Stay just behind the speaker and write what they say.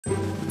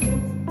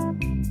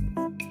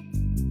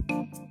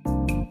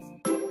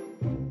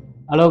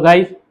Hello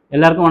guys,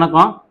 எல்லாருக்கும்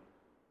வணக்கம்.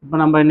 இப்போ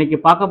நம்ம இன்னைக்கு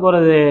பார்க்க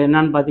போறது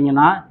என்னன்னு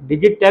பாத்தீங்கன்னா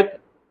Digitek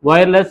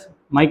wireless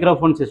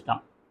microphone system.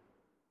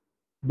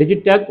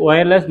 Digitek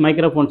wireless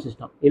microphone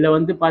system. இதுல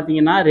வந்து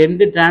பாத்தீங்கன்னா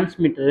ரெண்டு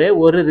டிரான்ஸ்மிட்டர்,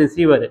 ஒரு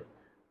ரிசீவர்.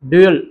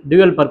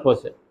 dual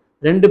purpose.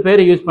 ரெண்டு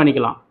பேர் யூஸ்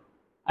பண்ணிக்கலாம்.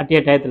 அட் ஏ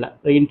டயத்துல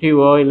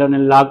இன்டர்வியூ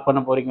இல்ல லாக் பண்ண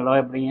போறீங்களோ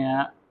எப்படிங்க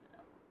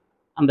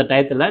அந்த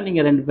டயத்துல நீங்க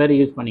ரெண்டு பேர்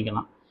யூஸ்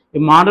பண்ணிக்கலாம்.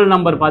 மாடல்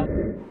நம்பர் பாத்து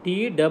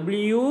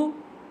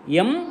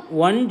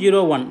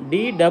DWM-101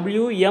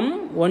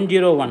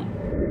 DWM-101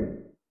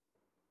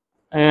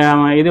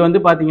 இது வந்து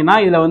பாத்தீங்கன்னா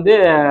இதுல வந்து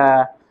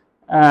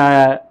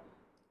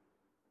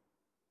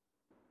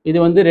இது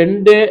வந்து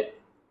ரெண்டு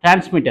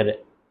டிரான்ஸ்மிட்டர்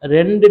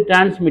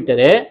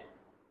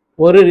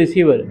ஒரு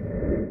ரிசீவர்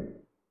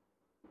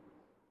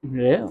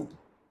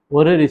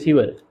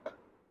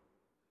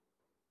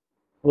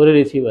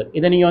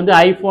இதை நீங்க வந்து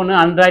ஐபோன்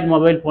ஆண்ட்ராய்டு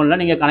மொபைல் போன்ல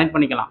நீங்க கனெக்ட்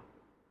பண்ணிக்கலாம்.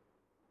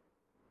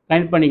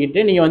 கனெக்ட் பண்ணிக்கிட்டு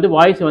நீங்கள் வந்து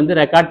வாய்ஸ் வந்து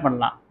ரெக்கார்ட்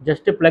பண்ணலாம்.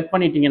 ஜஸ்ட்டு ப்ளக்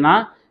பண்ணிட்டீங்கன்னா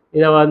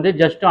இதை வந்து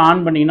ஜஸ்ட்டு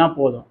ஆன் பண்ணிங்கன்னா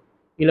போதும்.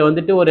 இதில்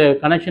வந்துட்டு ஒரு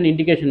கனெக்ஷன்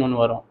இண்டிகேஷன் ஒன்று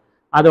வரும்.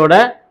 அதோட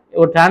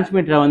ஒரு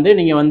டிரான்ஸ்மிட்டரை வந்து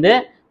நீங்கள் வந்து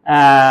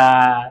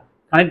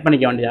கனெக்ட்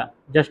பண்ணிக்க வேண்டியதா.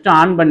 ஜஸ்ட்டு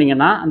ஆன்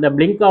பண்ணிங்கன்னா அந்த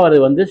பிளிங்க் ஆகிறது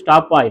வந்து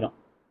ஸ்டாப் ஆகிடும்.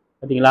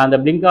 பார்த்தீங்களா, அந்த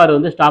பிளிங்க் ஆகிறது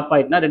வந்து ஸ்டாப்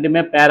ஆகிட்டுனா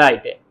ரெண்டுமே பேர்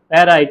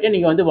ஆகிட்டு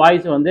நீங்கள் வந்து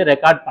வாய்ஸ் வந்து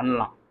ரெக்கார்ட்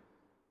பண்ணலாம்.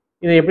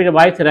 இது எப்படி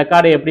வாய்ஸ்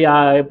ரெக்கார்டு எப்படி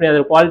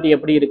அதோட குவாலிட்டி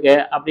எப்படி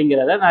இருக்குது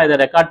அப்படிங்கிறத நான் இதை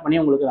ரெக்கார்ட் பண்ணி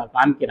உங்களுக்கு நான்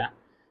காமிக்கிறேன்.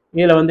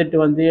 இதில் வந்துட்டு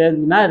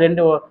வந்துன்னா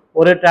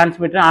ஒரு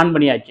டிரான்ஸ்மிட்டர் ஆன்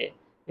பண்ணியாச்சு.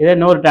 இதே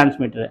இன்னொரு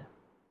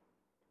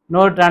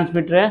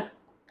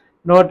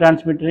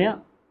டிரான்ஸ்மிட்டரையும்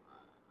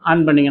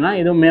ஆன் பண்ணிங்கன்னா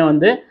இதுவுமே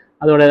வந்து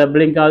அதோட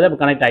பிளிங்காவது அப்போ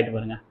கனெக்ட் ஆகிட்டு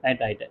பாருங்கள்.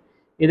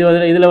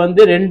 இதில்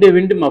வந்து ரெண்டு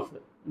விண்டு மஃப்,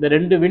 இந்த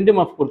ரெண்டு விண்டு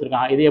மஃப்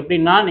கொடுத்துருக்காங்க. இது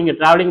எப்படின்னா நீங்கள்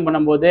ட்ராவலிங்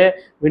பண்ணும்போது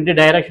விண்டு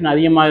டைரக்ஷன்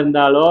அதிகமாக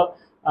இருந்தாலோ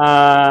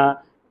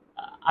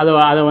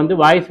அதை வந்து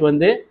வாய்ஸ்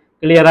வந்து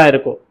கிளியராக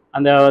இருக்கும்.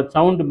 அந்த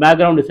சவுண்டு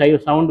பேக்ரவுண்டு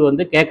சவுண்டு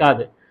வந்து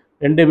கேட்காது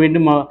ரெண்டு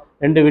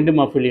விண்டு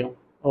மஃப்லையும்.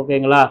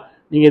 ஓகேங்களா,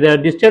 நீங்கள் இதை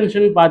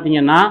டிஸ்டன்ஸ்னு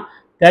பார்த்தீங்கன்னா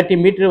 30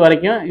 மீட்டர்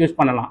வரைக்கும் யூஸ்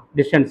பண்ணலாம்.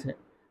 டிஸ்டன்ஸ்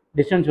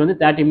வந்து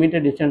 30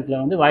 மீட்டர் டிஸ்டன்ஸில்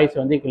வந்து வாய்ஸ்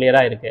வந்து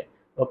கிளியராக இருக்குது.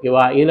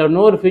 ஓகேவா, இதில்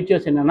இன்னொரு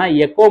ஃபீச்சர்ஸ் என்னென்னா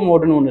எக்கோ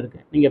மோடுன்னு ஒன்று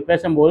இருக்குது. நீங்கள்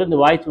பேசும்போது இந்த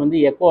வாய்ஸ் வந்து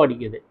எக்கோ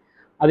அடிக்குது.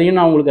 அதையும்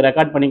நான் உங்களுக்கு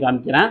ரெக்கார்ட் பண்ணி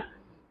காமிக்கிறேன்.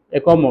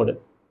 எக்கோ மோடு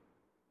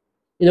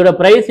இதோட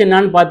ப்ரைஸ்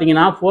என்னன்னு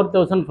பார்த்தீங்கன்னா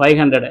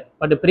 4500.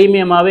 பட்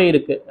ப்ரீமியமாகவே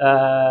இருக்குது.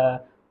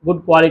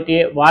 குட் குவாலிட்டி,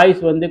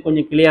 வாய்ஸ் வந்து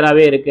கொஞ்சம்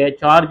கிளியராகவே இருக்குது.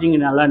 சார்ஜிங்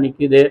நல்லா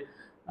நிற்குது.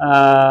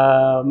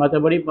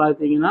 மற்றபடி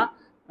பார்த்தீங்கன்னா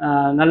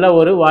நல்ல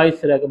ஒரு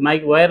வாய்ஸ்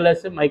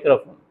வயர்லெஸ்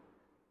மைக்ரோஃபோன்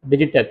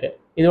டிஜிடெக்.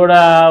 இதோட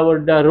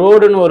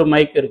ரோடுன்னு ஒரு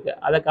மைக் இருக்குது.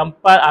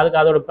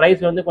 அதோட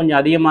ப்ரைஸ் வந்து கொஞ்சம்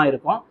அதிகமாக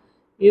இருக்கும்.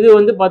 இது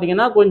வந்து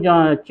பார்த்தீங்கன்னா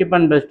கொஞ்சம் cheap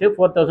and best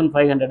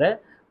 4500.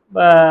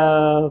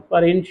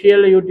 For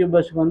initial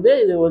யூடியூபர்ஸ்க்கு வந்து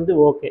இது வந்து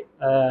okay,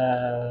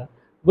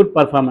 good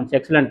performance,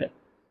 excellent.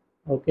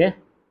 Okay,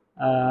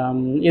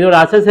 இதோட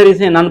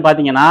அசசரிஸ் என்னன்னு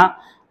பார்த்தீங்கன்னா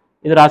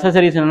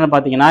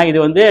இது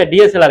வந்து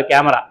டிஎஸ்எல்ஆர்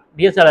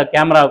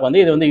கேமராவுக்கு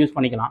வந்து இது வந்து யூஸ்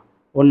பண்ணிக்கலாம்.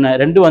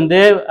 ரெண்டு வந்து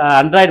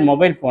ஆண்ட்ராய்டு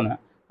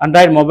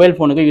மொபைல்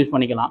ஃபோனுக்கு யூஸ்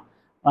பண்ணிக்கலாம்.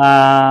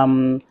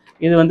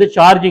 இது வந்து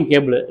சார்ஜிங்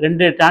கேபிள்,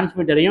 ரெண்டு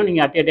டிரான்ஸ்மிட்டரையும்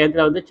நீங்கள் அட் ஏ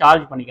டயத்தில் வந்து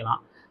சார்ஜ் பண்ணிக்கலாம்.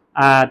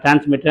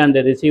 டிரான்ஸ்மிட்டர் அந்த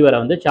ரிசீவரை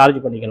வந்து சார்ஜ்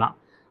பண்ணிக்கலாம்.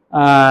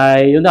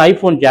 இது வந்து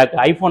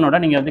ஐஃபோனோட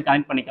நீங்கள் வந்து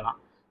கனெக்ட் பண்ணிக்கலாம்.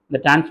 இந்த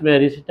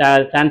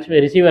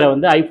ரிசீவரை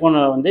வந்து ஐஃபோனை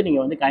வந்து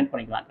நீங்கள் வந்து கனெக்ட்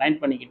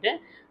பண்ணிக்கிட்டு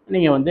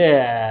நீங்கள் வந்து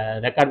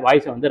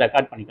வாய்ஸை வந்து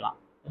ரெக்கார்ட் பண்ணிக்கலாம்.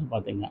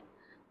 பார்த்தீங்க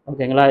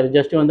ஓகேங்களா. இது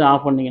ஜஸ்ட்டு வந்து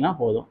ஆஃப் பண்ணிங்கன்னா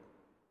போதும்,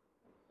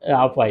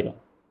 ஆஃப் ஆகிடும்.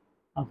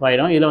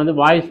 இதில் வந்து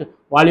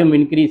வால்யூம்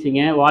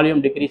இன்க்ரீஸிங்கு,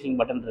 வால்யூம் டிக்ரீஸிங்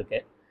பட்டன்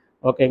இருக்குது.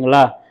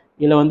 ஓகேங்களா,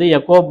 இதில் வந்து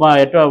echo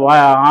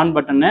on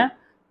button,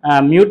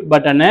 mute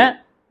button,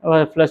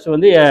 plus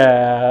வந்து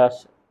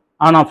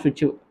ஆன் ஆஃப்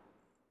சுவிட்சு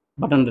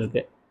பட்டன்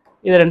இருக்குது.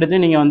 இது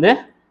ரெண்டுத்தையும் நீங்கள் வந்து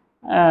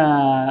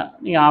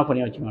நீங்கள் ஆஃப்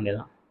பண்ணி வச்சுக்க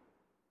வேண்டியதான்.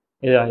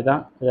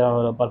 இதுதான்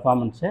இதோட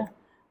பர்ஃபார்மன்ஸு.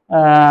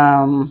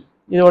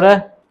 இதோட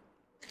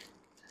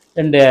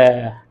ரெண்டு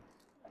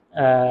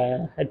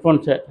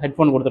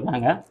ஹெட்ஃபோன்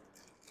கொடுத்துருக்காங்க,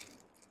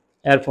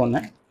 ஏர்ஃபோனு.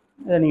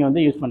 இதை நீங்கள்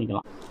வந்து யூஸ்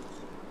பண்ணிக்கலாம்.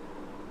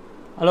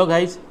 ஹலோ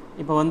கைஸ்,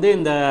 இப்போ வந்து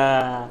இந்த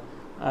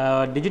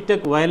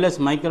டிஜிடெக் வயர்லெஸ்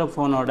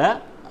மைக்ரோஃபோனோட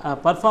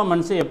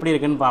பர்ஃபார்மன்ஸு எப்படி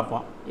இருக்குன்னு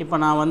பார்ப்போம். இப்போ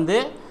நான் வந்து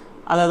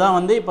அதை தான்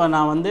வந்து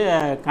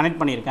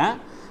கனெக்ட் பண்ணியிருக்கேன்.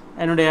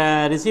 என்னுடைய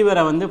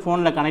ரிசீவரை வந்து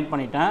ஃபோனில் கனெக்ட்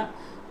பண்ணிட்டேன்.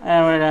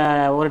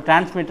 ஒரு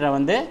டிரான்ஸ்மிட்டரை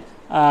வந்து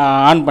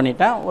ஆன்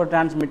பண்ணிட்டேன். ஒரு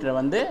டிரான்ஸ்மிட்டரை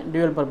வந்து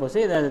டியூவல் பர்பஸ்,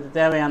 இது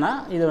தேவையான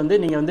இது வந்து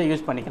நீங்கள் வந்து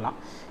யூஸ் பண்ணிக்கலாம்.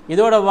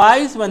 இதோட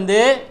வாய்ஸ் வந்து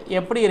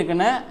எப்படி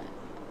இருக்குன்னு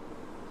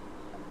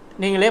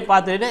நீங்களே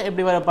பார்த்துட்டு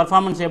எப்படி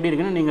பர்ஃபார்மன்ஸ் எப்படி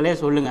இருக்குன்னு நீங்களே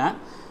சொல்லுங்கள்.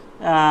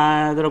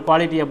 இதோட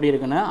குவாலிட்டி எப்படி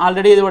இருக்குன்னு.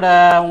 ஆல்ரெடி இதோட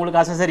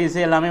உங்களுக்கு அசசரிஸ்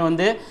எல்லாமே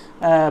வந்து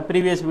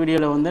ப்ரீவியஸ்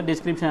வீடியோவில் வந்து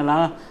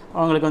டிஸ்கிரிப்ஷன்லாம்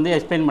உங்களுக்கு வந்து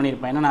எக்ஸ்பிளைன்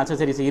பண்ணியிருப்பேன். என்னென்ன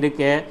அசசரிஸ்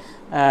இருக்குது,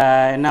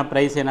 என்ன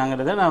ப்ரைஸ்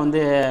என்னங்கிறத நான்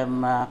வந்து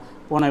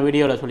போன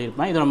வீடியோவில்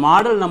சொல்லியிருப்பேன். இதோட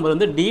மாடல் நம்பர்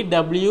வந்து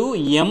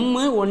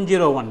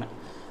DWM-101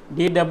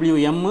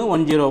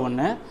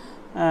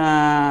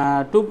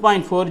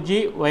 2.4G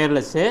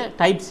wireless,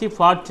 type C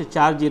fast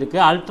charge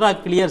இருக்குது, ultra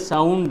clear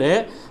sound,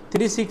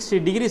 360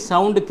 degree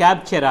sound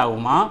capture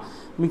ஆகுமா,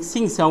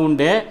 mixing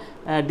sound,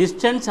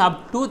 distance up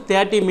to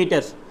 30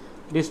 metres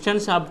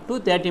distance up to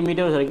 30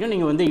 metres வரைக்கும்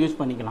நீங்கள் வந்து யூஸ்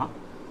பண்ணிக்கலாம்.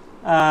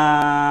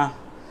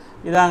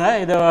 இதாங்க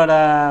இதோட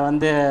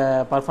வந்து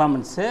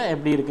பர்ஃபார்மன்ஸு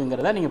எப்படி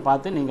இருக்குங்கிறத நீங்கள்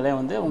பார்த்து நீங்களே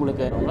வந்து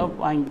உங்களுக்கு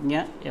வாங்கிக்கிங்க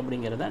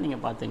எப்படிங்கிறத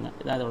நீங்கள் பார்த்துங்க.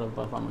 இதான் இதோட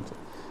performance.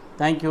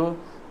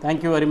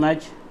 Thank you very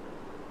much.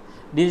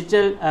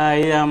 Digital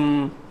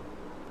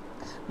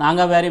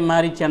நாங்க வேற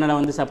மாதிரி சேனலை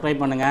வந்து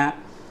சப்ஸ்கிரைப் பண்ணுங்கள்.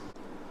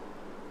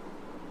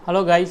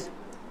 ஹலோ கைஸ்,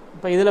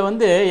 இப்போ இதில்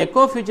வந்து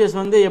எக்கோ ஃபீச்சர்ஸ்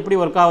வந்து எப்படி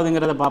ஒர்க்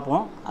ஆகுதுங்கிறத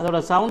பார்ப்போம். அதோட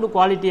சவுண்டு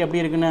குவாலிட்டி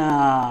எப்படி இருக்குன்னு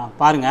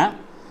பாருங்கள்.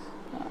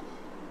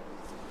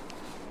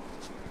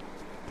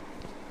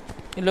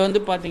 இதில்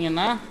வந்து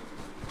பார்த்திங்கன்னா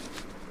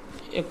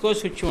எக்கோ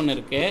சுவிட்ச் ஒன்று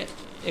இருக்குது.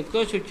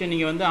 எக்கோ சுவிட்சை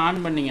நீங்கள் வந்து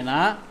ஆன் பண்ணிங்கன்னா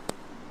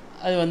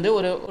அது வந்து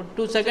ஒரு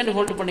 2 செகண்ட்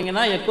ஹோல்டு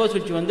பண்ணிங்கன்னா எக்கோ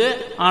சுவிட்ச் வந்து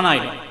ஆன்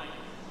ஆகிடும்.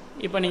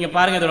 இப்போ நீங்கள்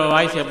பாருங்கள் இதோட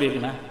வாய்ஸ் எப்படி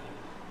இருக்குண்ணா.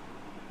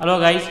 ஹலோ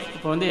கைஸ்,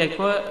 இப்போ வந்து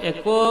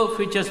எக்கோ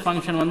ஃபீச்சர்ஸ்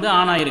ஃபங்க்ஷன் வந்து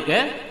ஆன் ஆகிருக்கு.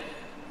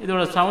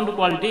 இதோட சவுண்டு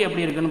குவாலிட்டி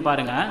எப்படி இருக்குன்னு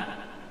பாருங்கள்.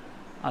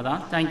 அதான்.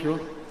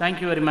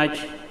 Thank you very much.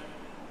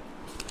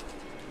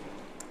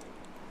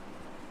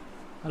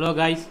 Hello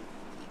guys,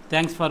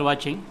 thanks for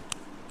வாட்சிங்.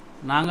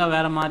 நாங்கள்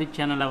வேறு மாதிரி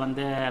சேனலை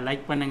வந்து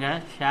லைக் பண்ணுங்கள்,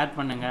 ஷேர்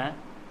பண்ணுங்கள்,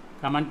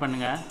 கமெண்ட்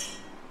பண்ணுங்கள்.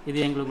 இது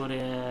எங்களுக்கு ஒரு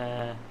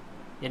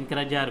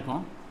என்கரேஜாக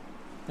இருக்கும்.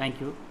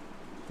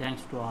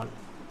 Thanks to all.